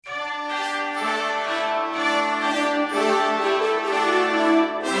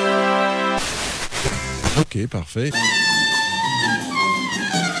OK, parfait.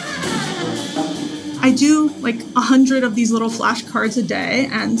 I do like 100 of these little flashcards a day,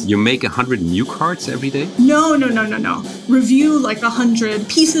 and You make 100 new cards every day? no. Review like 100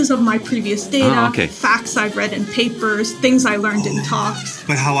 pieces of my previous data, okay. facts I've read in papers, things I learned in talks.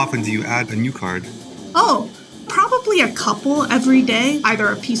 But how often do you add a new card? Oh, probably a couple every day, either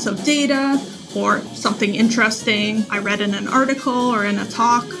a piece of data or something interesting I read in an article or in a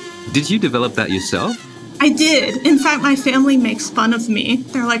talk. Did you develop that yourself? I did. In fact, my family makes fun of me.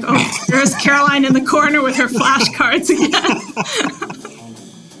 They're like, oh, there's Caroline in the corner with her flashcards again.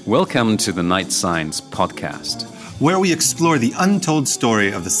 Welcome to the Night Science Podcast, where we explore the untold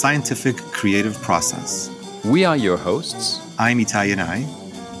story of the scientific creative process. We are your hosts. I'm Itai Yanai.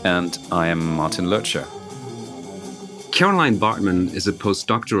 And I am Martin Lurcher. Caroline Bartman is a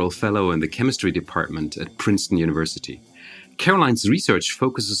postdoctoral fellow in the chemistry department at Princeton University. Caroline's research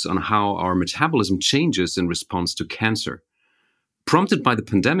focuses on how our metabolism changes in response to cancer. Prompted by the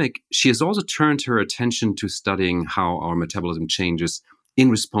pandemic, she has also turned her attention to studying how our metabolism changes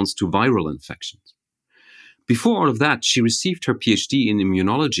in response to viral infections. Before all of that, she received her PhD in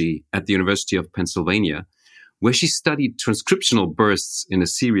immunology at the University of Pennsylvania, where she studied transcriptional bursts in a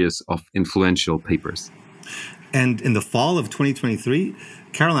series of influential papers. And in the fall of 2023,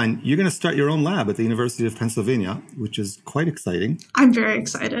 Caroline, you're going to start your own lab at the University of Pennsylvania, which is quite exciting. I'm very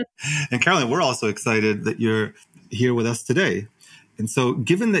excited. And Caroline, we're also excited that you're here with us today. And so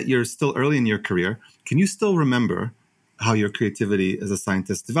given that you're still early in your career, can you still remember how your creativity as a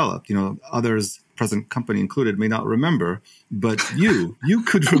scientist developed? You know, others, present company included, may not remember, but you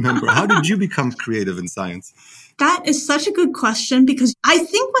could remember. How did you become creative in science? That is such a good question because I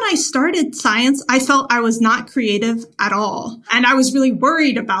think when I started science, I felt I was not creative at all. And I was really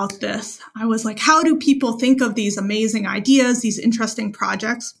worried about this. I was like, how do people think of these amazing ideas, these interesting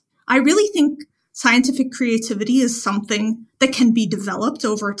projects? I really think scientific creativity is something that can be developed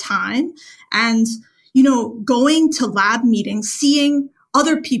over time. And, you know, going to lab meetings, seeing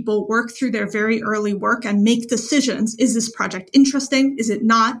other people work through their very early work and make decisions. Is this project interesting? Is it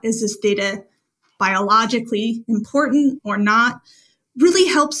not? Is this data biologically important or not, really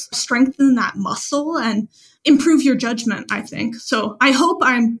helps strengthen that muscle and improve your judgment, I think. So I hope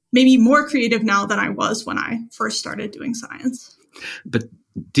I'm maybe more creative now than I was when I first started doing science. But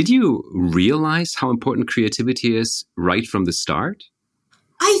did you realize how important creativity is right from the start?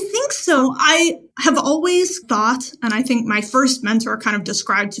 I think so. I have always thought, and I think my first mentor kind of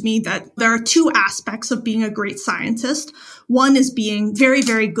described to me that there are two aspects of being a great scientist. One is being very,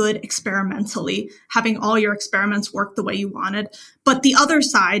 very good experimentally, having all your experiments work the way you wanted. But the other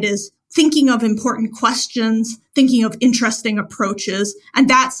side is thinking of important questions, thinking of interesting approaches. And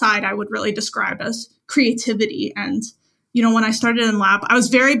that side I would really describe as creativity. And you know, when I started in lab, I was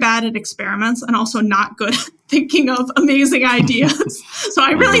very bad at experiments and also not good at thinking of amazing ideas. So I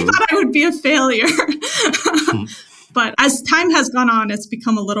really thought I would be a failure. But as time has gone on, it's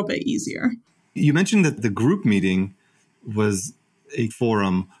become a little bit easier. You mentioned that the group meeting was a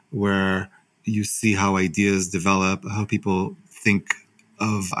forum where you see how ideas develop, how people think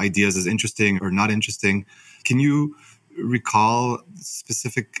of ideas as interesting or not interesting. Can you recall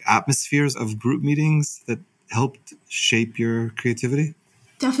specific atmospheres of group meetings that helped shape your creativity?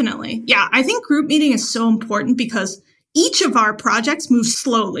 Definitely. Yeah, I think group meeting is so important because each of our projects moves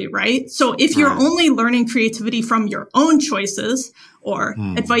slowly, right? So if you're only learning creativity from your own choices or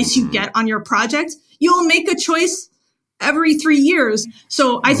advice you get on your project, you'll make a choice every 3 years.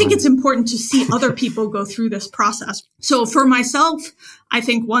 So I think it's important to see other people go through this process. So for myself, I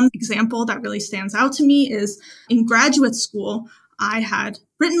think one example that really stands out to me is in graduate school, I had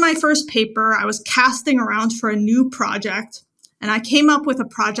written my first paper. I was casting around for a new project, and I came up with a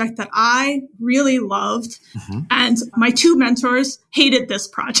project that I really loved. And my two mentors hated this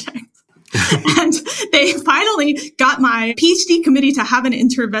project. And they finally got my PhD committee to have an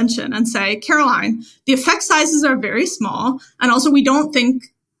intervention and say, Caroline, the effect sizes are very small. And also, we don't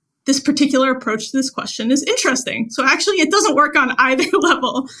think this particular approach to this question is interesting. So actually, it doesn't work on either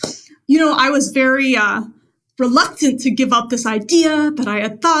level. You know, I was very reluctant to give up this idea that I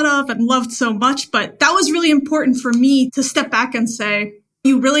had thought of and loved so much. But that was really important for me to step back and say,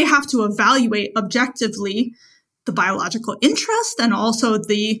 you really have to evaluate objectively the biological interest and also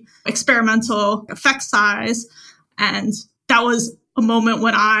the experimental effect size. And that was a moment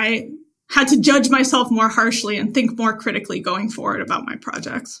when I had to judge myself more harshly and think more critically going forward about my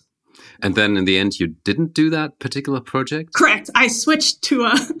projects. And then in the end, you didn't do that particular project? Correct. I switched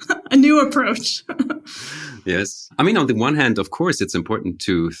to a new approach. Yes. I mean, on the one hand, of course, it's important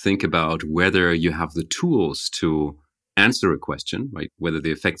to think about whether you have the tools to answer a question, right? Whether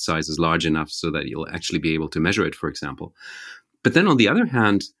the effect size is large enough so that you'll actually be able to measure it, for example. But then on the other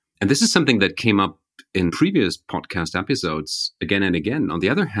hand, and this is something that came up in previous podcast episodes again and again, on the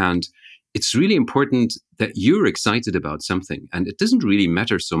other hand, it's really important that you're excited about something. And it doesn't really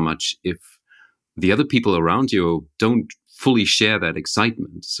matter so much if the other people around you don't fully share that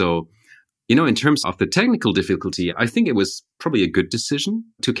excitement. So, in terms of the technical difficulty, I think it was probably a good decision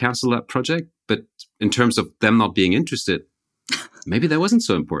to cancel that project. But in terms of them not being interested, maybe that wasn't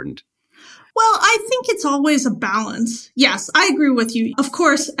so important. Well, I think it's always a balance. Yes, I agree with you. Of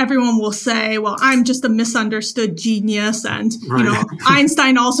course, everyone will say, well, I'm just a misunderstood genius. And,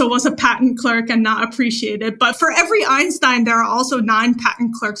 Einstein also was a patent clerk and not appreciated. But for every Einstein, there are also 9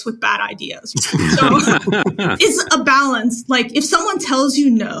 patent clerks with bad ideas. So it's a balance. Like if someone tells you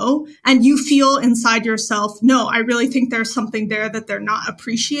no and you feel inside yourself, no, I really think there's something there that they're not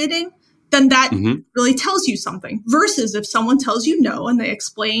appreciating, then that really tells you something. Versus if someone tells you no and they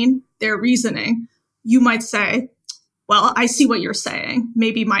explain their reasoning, you might say, well, I see what you're saying.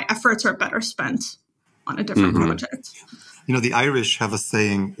 Maybe my efforts are better spent on a different project. The Irish have a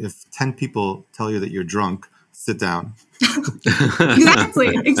saying, if 10 people tell you that you're drunk, sit down.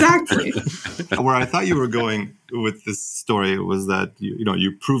 Exactly. Where I thought you were going with this story was that,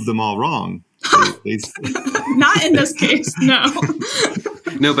 you proved them all wrong. Not in this case, no.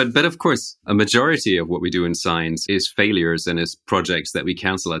 No, but of course, a majority of what we do in science is failures and is projects that we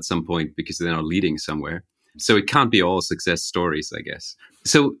cancel at some point because they're not leading somewhere. So it can't be all success stories, I guess.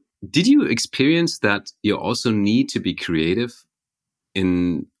 So did you experience that you also need to be creative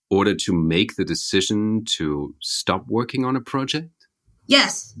in order to make the decision to stop working on a project?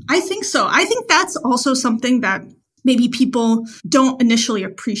 Yes, I think so. I think that's also something that maybe people don't initially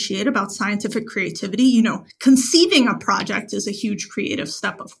appreciate about scientific creativity. Conceiving a project is a huge creative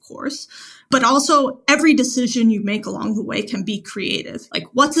step, of course, but also every decision you make along the way can be creative. Like,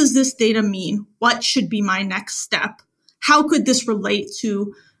 what does this data mean? What should be my next step? How could this relate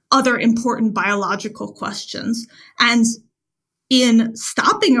to other important biological questions? And in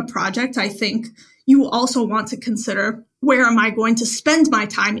stopping a project, I think you also want to consider, where am I going to spend my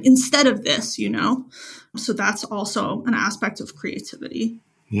time instead of this, So that's also an aspect of creativity.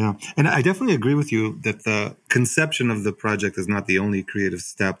 Yeah. And I definitely agree with you that the conception of the project is not the only creative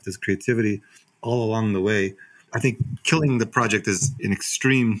step. There's creativity all along the way. I think killing the project is an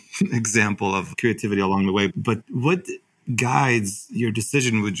extreme example of creativity along the way. But what guides your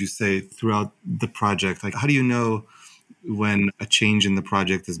decision, would you say, throughout the project? Like, how do you know when a change in the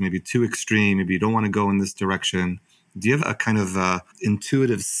project is maybe too extreme, maybe you don't want to go in this direction? Do you have a kind of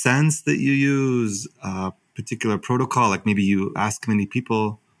intuitive sense that you use, a particular protocol, like maybe you ask many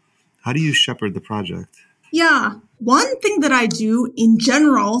people? How do you shepherd the project? Yeah. One thing that I do in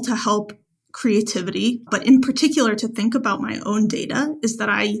general to help creativity, but in particular to think about my own data, is that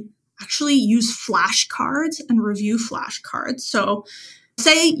I actually use flashcards and review flashcards. So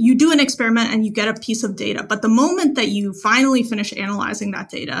say you do an experiment and you get a piece of data, but the moment that you finally finish analyzing that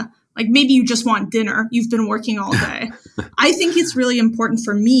data, like maybe you just want dinner, you've been working all day. I think it's really important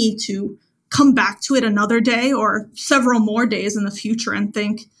for me to come back to it another day or several more days in the future and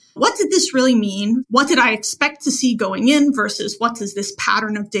think, what did this really mean? What did I expect to see going in versus what does this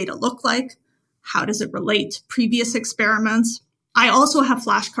pattern of data look like? How does it relate to previous experiments? I also have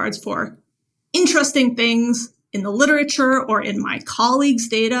flashcards for interesting things in the literature or in my colleagues'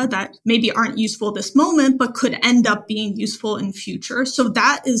 data that maybe aren't useful this moment, but could end up being useful in future. So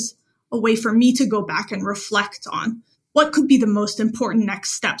that is a way for me to go back and reflect on what could be the most important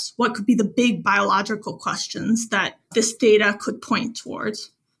next steps? What could be the big biological questions that this data could point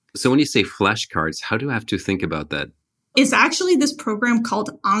towards? So when you say flashcards, how do I have to think about that? It's actually this program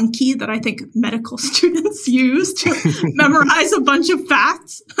called Anki that I think medical students use to memorize a bunch of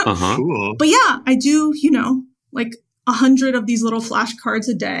facts. Cool. But yeah, I do, like 100 of these little flashcards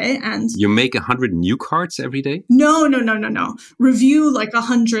a day. And you make 100 new cards every day? No. Review like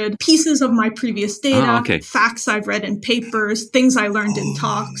 100 pieces of my previous data, facts I've read in papers, things I learned in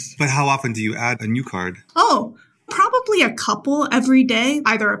talks. But how often do you add a new card? Probably a couple every day,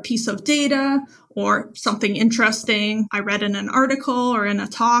 either a piece of data or something interesting I read in an article or in a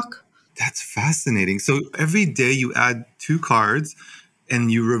talk. That's fascinating. So every day you add 2 cards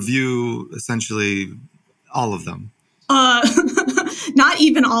and you review essentially all of them. Not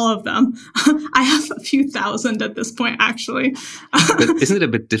even all of them. I have a few thousand at this point, actually. But isn't it a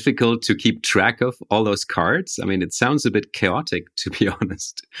bit difficult to keep track of all those cards? I mean, it sounds a bit chaotic, to be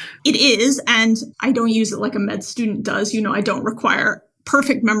honest. It is, and I don't use it like a med student does. I don't require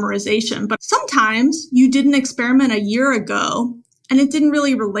perfect memorization. But sometimes you did an experiment a year ago, and it didn't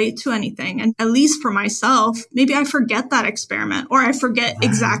really relate to anything. And at least for myself, maybe I forget that experiment, or I forget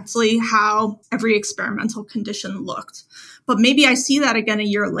exactly how every experimental condition looked. But maybe I see that again a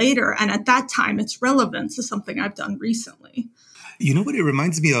year later, and at that time it's relevant to something I've done recently. You know what it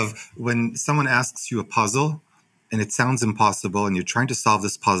reminds me of? When someone asks you a puzzle and it sounds impossible and you're trying to solve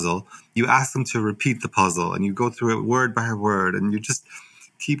this puzzle, you ask them to repeat the puzzle and you go through it word by word and you just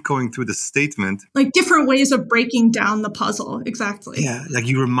keep going through the statement. Like different ways of breaking down the puzzle. Exactly. Yeah, like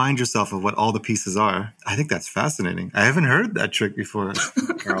you remind yourself of what all the pieces are. I think that's fascinating. I haven't heard that trick before,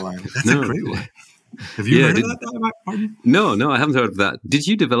 Caroline. That's a great one. Have you heard of that? Pardon? No, I haven't heard of that. Did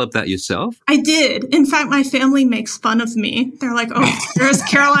you develop that yourself? I did. In fact, my family makes fun of me. They're like, oh, there's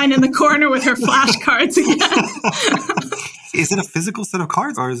Caroline in the corner with her flashcards again. Is it a physical set of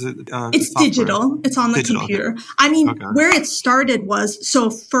cards or is it It's software? Digital. It's on the computer. Okay. I mean, where it started was,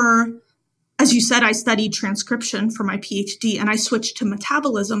 as you said, I studied transcription for my PhD and I switched to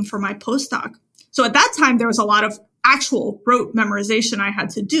metabolism for my postdoc. So at that time, there was a lot of actual rote memorization I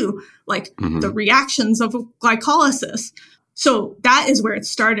had to do, like the reactions of glycolysis. So that is where it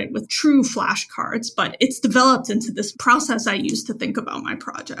started with true flashcards, but it's developed into this process I use to think about my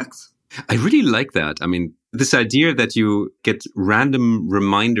projects. I really like that. I mean, this idea that you get random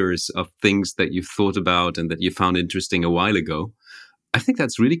reminders of things that you've thought about and that you found interesting a while ago, I think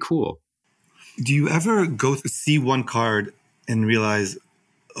that's really cool. Do you ever go to see one card and realize,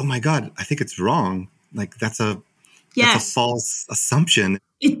 oh my God, I think it's wrong? Like that's a false assumption.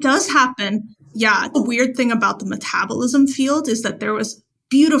 It does happen. Yeah. The weird thing about the metabolism field is that there was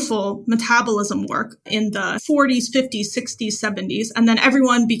beautiful metabolism work in the 40s, 50s, 60s, 70s. And then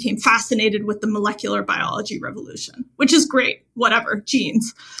everyone became fascinated with the molecular biology revolution, which is great. Whatever,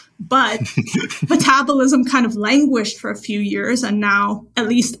 genes. But metabolism kind of languished for a few years. And now at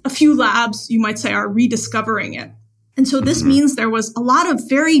least a few labs, you might say, are rediscovering it. And so this means there was a lot of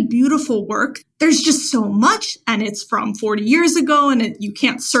very beautiful work. There's just so much, and it's from 40 years ago, and you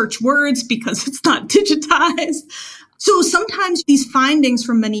can't search words because it's not digitized. So sometimes these findings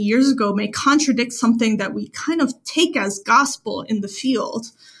from many years ago may contradict something that we kind of take as gospel in the field.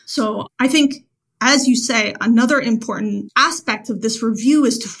 So I think, as you say, another important aspect of this review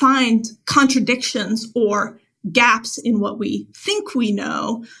is to find contradictions or gaps in what we think we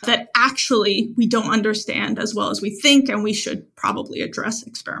know that actually we don't understand as well as we think, and we should probably address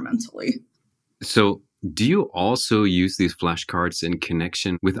experimentally. So do you also use these flashcards in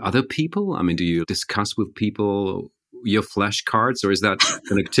connection with other people? I mean, do you discuss with people your flashcards, or is that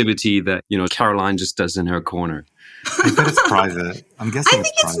an activity that, Caroline just does in her corner? I bet it's private. I'm guessing I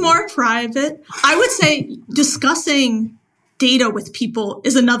think it's more private. I would say discussing data with people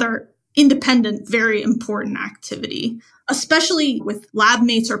is another independent, very important activity, especially with lab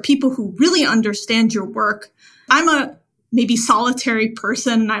mates or people who really understand your work. I'm a maybe solitary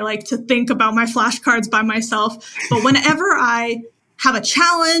person and I like to think about my flashcards by myself. But whenever I have a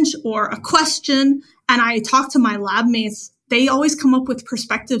challenge or a question and I talk to my lab mates, they always come up with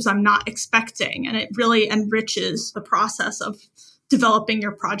perspectives I'm not expecting. And it really enriches the process of developing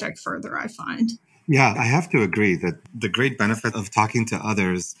your project further, I find. Yeah, I have to agree that the great benefit of talking to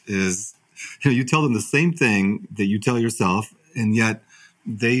others is, you tell them the same thing that you tell yourself, and yet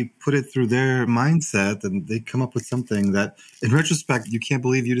they put it through their mindset and they come up with something that, in retrospect, you can't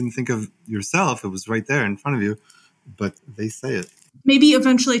believe you didn't think of yourself. It was right there in front of you, but they say it. Maybe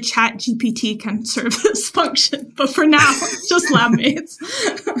eventually ChatGPT can serve this function, but for now, it's just lab mates.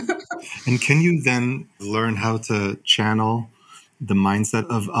 And can you then learn how to channel the mindset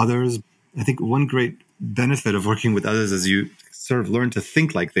of others? I think one great benefit of working with others is you sort of learn to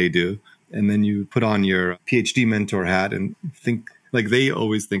think like they do. And then you put on your PhD mentor hat and think like they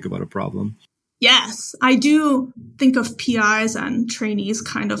always think about a problem. Yes, I do think of PIs and trainees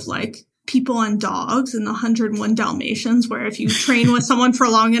kind of like people and dogs in the 101 Dalmatians, where if you train with someone for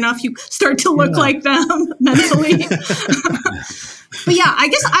long enough, you start to look like them mentally. But yeah, I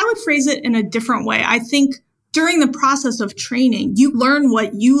guess I would phrase it in a different way. I think during the process of training, you learn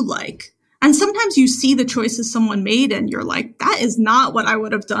what you like. And sometimes you see the choices someone made and you're like, that is not what I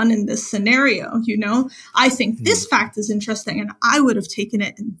would have done in this scenario. I think this fact is interesting and I would have taken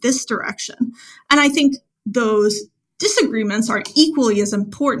it in this direction. And I think those disagreements are equally as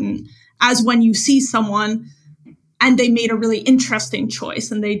important as when you see someone and they made a really interesting choice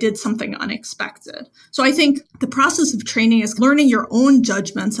and they did something unexpected. So I think the process of training is learning your own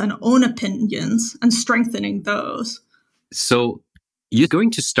judgments and own opinions and strengthening those. So you're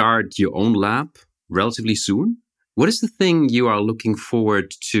going to start your own lab relatively soon. What is the thing you are looking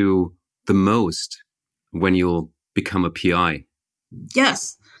forward to the most when you'll become a PI?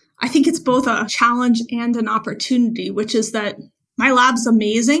 Yes, I think it's both a challenge and an opportunity, which is that my lab's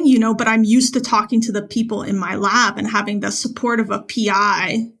amazing, but I'm used to talking to the people in my lab and having the support of a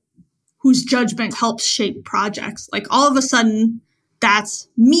PI whose judgment helps shape projects. Like all of a sudden, that's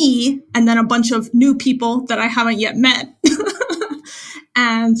me and then a bunch of new people that I haven't yet met.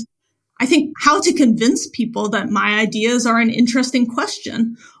 And I think how to convince people that my ideas are an interesting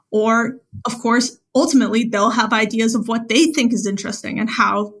question, or of course, ultimately they'll have ideas of what they think is interesting and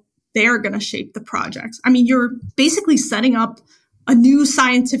how they're going to shape the projects. I mean, you're basically setting up a new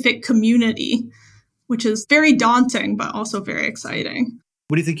scientific community, which is very daunting, but also very exciting.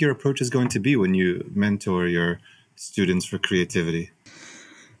 What do you think your approach is going to be when you mentor your students for creativity?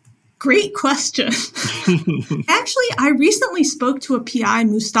 Great question. Actually, I recently spoke to a PI,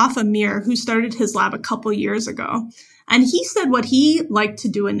 Mustafa Mir, who started his lab a couple years ago. And he said what he liked to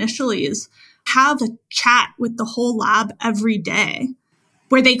do initially is have a chat with the whole lab every day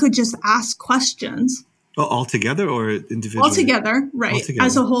where they could just ask questions. Oh, all together or individually? All together, right, altogether.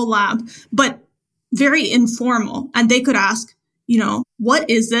 As a whole lab, but very informal. And they could ask, what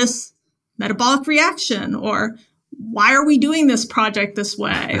is this metabolic reaction? Or why are we doing this project this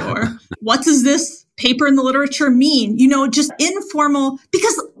way? Or what does this paper in the literature mean? Just informal,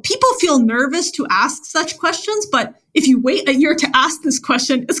 because people feel nervous to ask such questions. But if you wait a year to ask this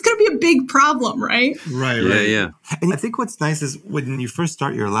question, it's going to be a big problem, right? Right. Yeah. And I think what's nice is when you first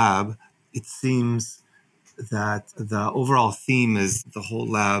start your lab, it seems that the overall theme is the whole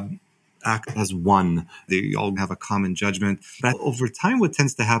lab act as one. They all have a common judgment. But over time, what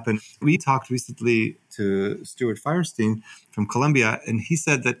tends to happen, we talked recently to Stuart Firestein from Columbia, and he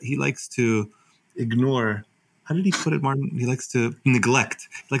said that he likes to ignore, how did he put it, Martin? He likes to neglect.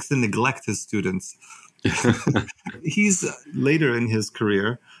 He likes to neglect his students. He's later in his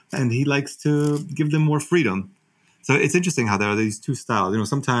career, and he likes to give them more freedom. So it's interesting how there are these two styles.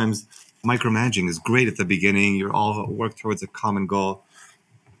 Sometimes micromanaging is great at the beginning. You all work towards a common goal.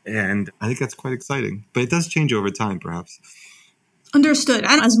 And I think that's quite exciting. But it does change over time, perhaps. Understood.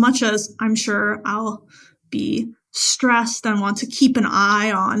 And as much as I'm sure I'll be stressed and want to keep an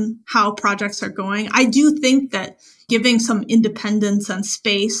eye on how projects are going, I do think that giving some independence and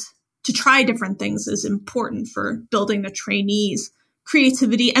space to try different things is important for building the trainees'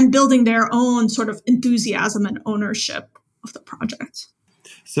 creativity and building their own sort of enthusiasm and ownership of the project.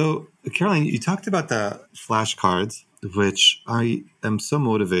 So, Caroline, you talked about the flashcards, which I am so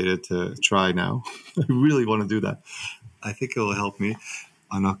motivated to try now. I really want to do that. I think it will help me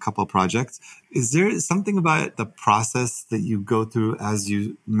on a couple of projects. Is there something about the process that you go through as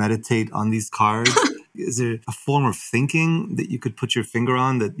you meditate on these cards? Is there a form of thinking that you could put your finger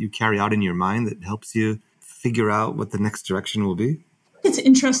on that you carry out in your mind that helps you figure out what the next direction will be? It's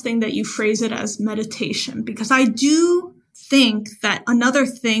interesting that you phrase it as meditation, because I do think that another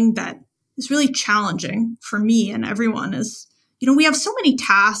thing that is really challenging for me and everyone is, we have so many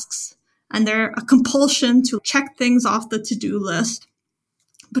tasks and they're a compulsion to check things off the to-do list.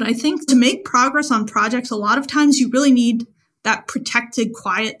 But I think to make progress on projects, a lot of times you really need that protected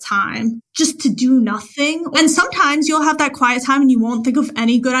quiet time just to do nothing. And sometimes you'll have that quiet time and you won't think of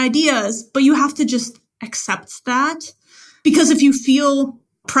any good ideas, but you have to just accept that. Because if you feel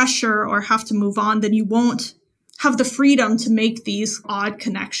pressure or have to move on, then you won't have the freedom to make these odd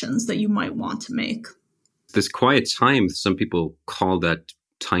connections that you might want to make. This quiet time, some people call that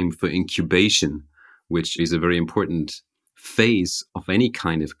time for incubation, which is a very important phase of any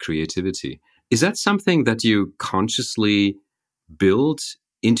kind of creativity. Is that something that you consciously build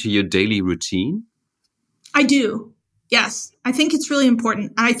into your daily routine? I do. Yes. I think it's really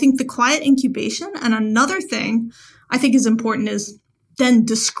important. And I think the quiet incubation, and another thing I think is important, is then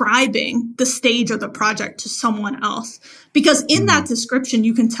describing the stage of the project to someone else. Because in that description,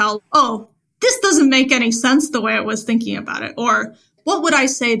 you can tell, oh, this doesn't make any sense the way I was thinking about it. Or what would I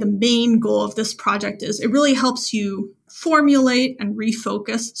say the main goal of this project is? It really helps you formulate and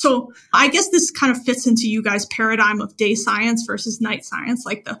refocus. So I guess this kind of fits into you guys' paradigm of day science versus night science.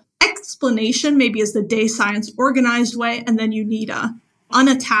 Like the explanation maybe is the day science organized way, and then you need a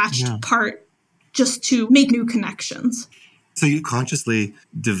unattached part just to make new connections. So you consciously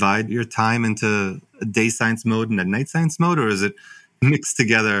divide your time into a day science mode and a night science mode, or is it mixed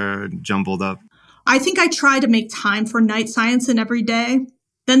together, jumbled up? I think I try to make time for night science in every day.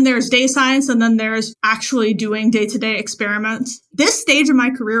 Then there's day science, and then there's actually doing day-to-day experiments. This stage of my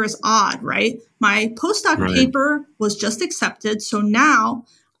career is odd, right? My postdoc paper was just accepted, so now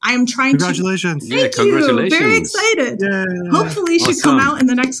I am trying Congratulations. to... Thank you. Very excited. Yeah. Hopefully it should come out in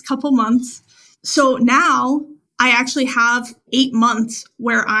the next couple months. So now I actually have 8 months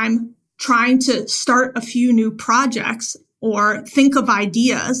where I'm trying to start a few new projects or think of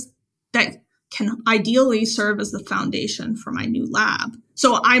ideas that can ideally serve as the foundation for my new lab.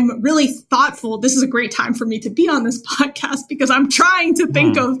 So I'm really thoughtful. This is a great time for me to be on this podcast because I'm trying to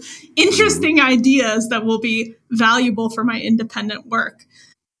think of interesting ideas that will be valuable for my independent work.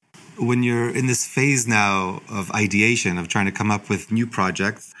 When you're in this phase now of ideation, of trying to come up with new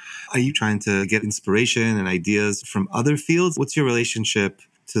projects, are you trying to get inspiration and ideas from other fields? What's your relationship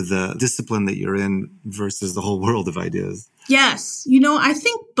to the discipline that you're in versus the whole world of ideas? Yes. I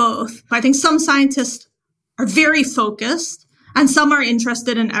think both. I think some scientists are very focused and some are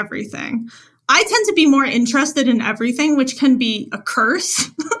interested in everything. I tend to be more interested in everything, which can be a curse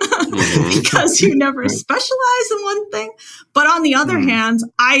because you never specialize in one thing. But on the other hand,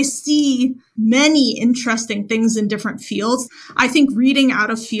 I see many interesting things in different fields. I think reading out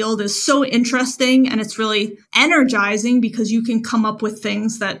of field is so interesting and it's really energizing because you can come up with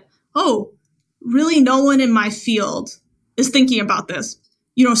things that, really no one in my field is thinking about this.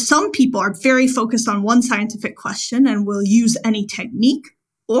 Some people are very focused on one scientific question and will use any technique.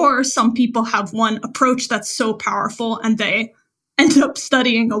 Or some people have one approach that's so powerful and they end up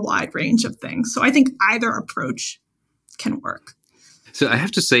studying a wide range of things. So I think either approach can work. So I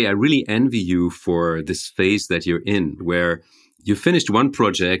have to say, I really envy you for this phase that you're in, where you finished one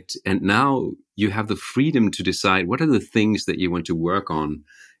project and now you have the freedom to decide what are the things that you want to work on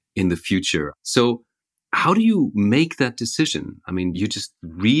in the future. So how do you make that decision? I mean, you just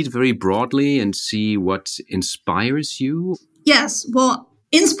read very broadly and see what inspires you? Yes. Well,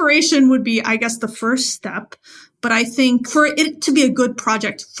 inspiration would be, I guess, the first step. But I think for it to be a good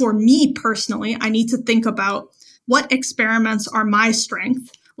project for me personally, I need to think about what experiments are my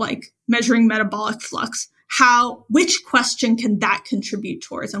strength, like measuring metabolic flux. Which question can that contribute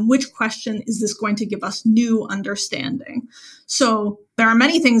towards? And which question is this going to give us new understanding? So there are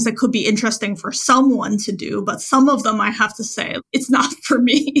many things that could be interesting for someone to do, but some of them I have to say, it's not for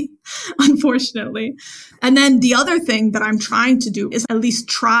me, unfortunately. And then the other thing that I'm trying to do is at least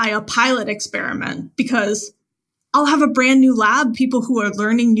try a pilot experiment because I'll have a brand new lab, people who are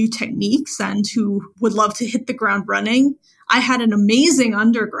learning new techniques and who would love to hit the ground running. I had an amazing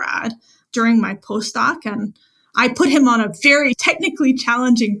undergrad during my postdoc, and I put him on a very technically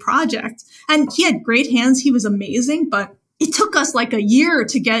challenging project. And he had great hands. He was amazing, but it took us like a year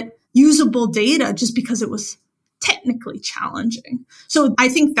to get usable data just because it was technically challenging. So I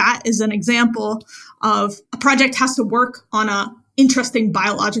think that is an example of a project has to work on a interesting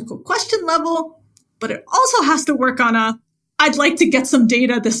biological question level, but it also has to work on I'd like to get some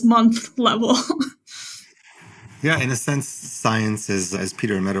data this month level. Yeah, in a sense, science is, as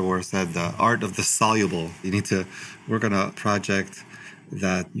Peter Medawar said, the art of the soluble. You need to work on a project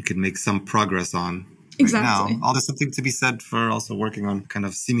that you can make some progress on. Exactly. Right now, there's something to be said for also working on kind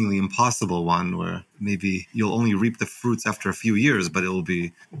of seemingly impossible one where maybe you'll only reap the fruits after a few years, but it will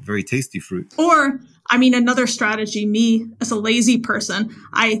be very tasty fruit. Or, another strategy, me as a lazy person,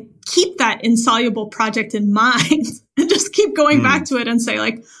 I keep that insoluble project in mind and just keep going back to it and say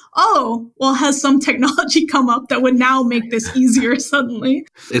has some technology come up that would now make this easier suddenly?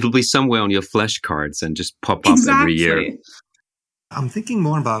 It'll be somewhere on your flashcards and just pop up every year. I'm thinking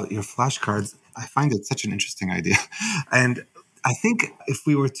more about your flashcards. I find it such an interesting idea. And I think if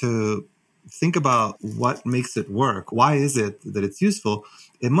we were to think about what makes it work, why is it that it's useful?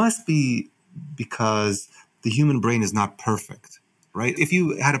 It must be because the human brain is not perfect, right? If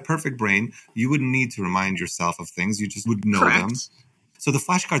you had a perfect brain, you wouldn't need to remind yourself of things. You just would know them. So the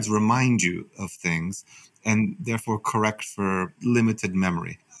flashcards remind you of things and therefore correct for limited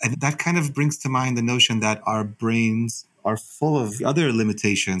memory. And that kind of brings to mind the notion that our brains are full of other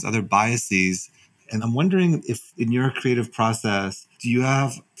limitations, other biases. And I'm wondering if in your creative process, do you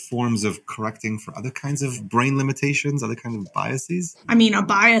have forms of correcting for other kinds of brain limitations, other kinds of biases? A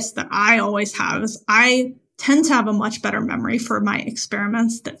bias that I always have is I tend to have a much better memory for my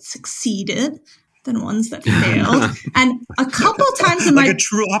experiments that succeeded than ones that failed. And a couple times in like a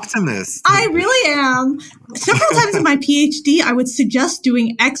true optimist. I really am. Several times in my PhD, I would suggest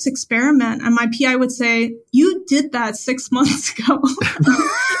doing X experiment, and my PI would say, "You did that 6 months ago."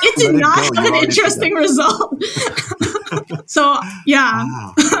 It did not have an interesting result. So, yeah.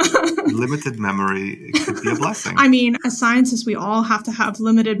 Wow. Limited memory could be a blessing. As scientists, we all have to have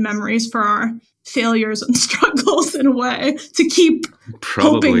limited memories for our failures and struggles in a way to keep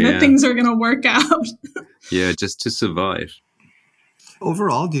hoping that things are going to work out. Yeah, just to survive.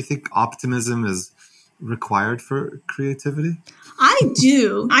 Overall, do you think optimism is required for creativity? I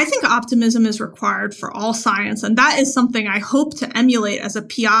do. I think optimism is required for all science. And that is something I hope to emulate as a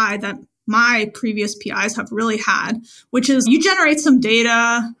PI that my previous PIs have really had, which is you generate some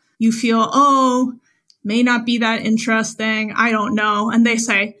data, you feel, may not be that interesting. I don't know. And they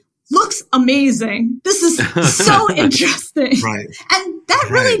say, looks amazing. This is so interesting. Right. And that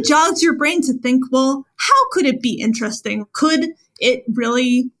really jogs your brain to think, well, how could it be interesting? Could it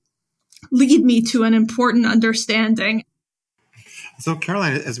really lead me to an important understanding? So,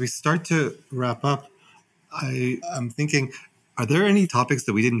 Caroline, as we start to wrap up, I'm thinking, are there any topics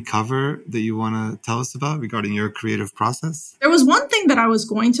that we didn't cover that you want to tell us about regarding your creative process? There was one thing that I was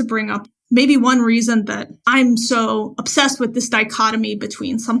going to bring up. Maybe one reason that I'm so obsessed with this dichotomy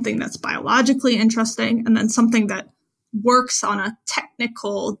between something that's biologically interesting and then something that works on a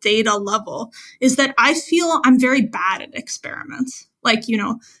technical data level is that I feel I'm very bad at experiments. Like,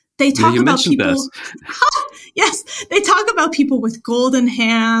 they talk about people. Yes, they talk about people with golden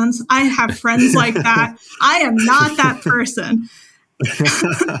hands. I have friends like that. I am not that person,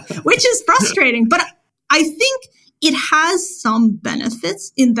 which is frustrating. But I think it has some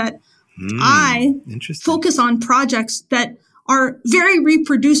benefits in that I focus on projects that are very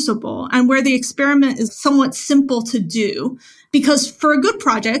reproducible and where the experiment is somewhat simple to do. Because for a good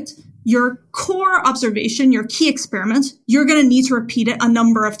project, your core observation, your key experiment, you're going to need to repeat it a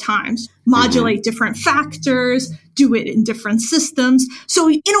number of times, modulate different factors, do it in different systems. So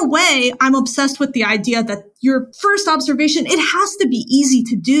in a way, I'm obsessed with the idea that your first observation, it has to be easy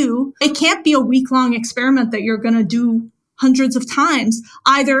to do. It can't be a week-long experiment that you're going to do hundreds of times.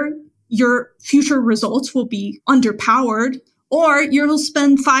 Either your future results will be underpowered or you'll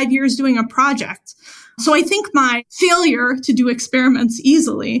spend 5 years doing a project. So I think my failure to do experiments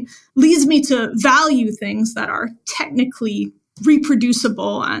easily leads me to value things that are technically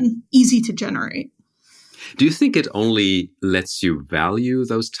reproducible and easy to generate. Do you think it only lets you value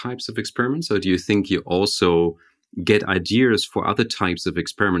those types of experiments, or do you think you also get ideas for other types of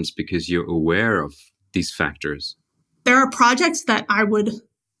experiments because you're aware of these factors? There are projects that I would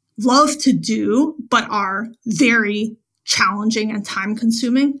love to do, but are very challenging and time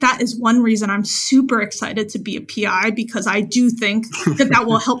consuming. That is one reason I'm super excited to be a PI, because I do think that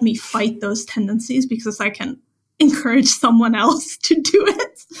will help me fight those tendencies, because I can encourage someone else to do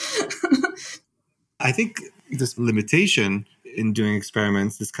it. I think this limitation in doing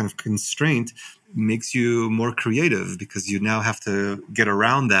experiments, this kind of constraint, makes you more creative because you now have to get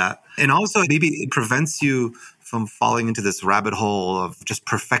around that. And also maybe it prevents you from falling into this rabbit hole of just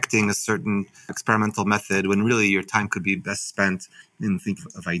perfecting a certain experimental method when really your time could be best spent in thinking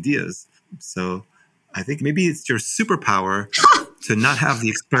of ideas. So I think maybe it's your superpower to not have the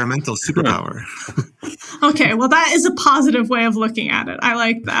experimental superpower. Okay, well, that is a positive way of looking at it. I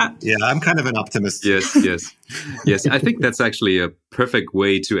like that. Yeah, I'm kind of an optimist. Yes. I think that's actually a perfect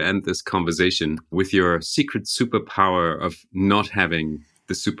way to end this conversation, with your secret superpower of not having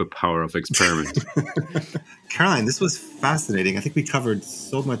the superpower of experiment. Caroline, this was fascinating. I think we covered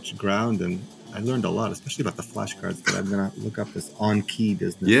so much ground, and I learned a lot, especially about the flashcards, that I'm going to look up this on-key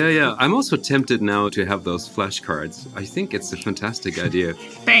business. Yeah. I'm also tempted now to have those flashcards. I think it's a fantastic idea.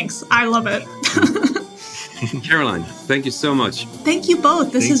 Thanks. I love it. Caroline, thank you so much. Thank you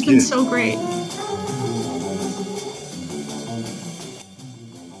both. This has been so great.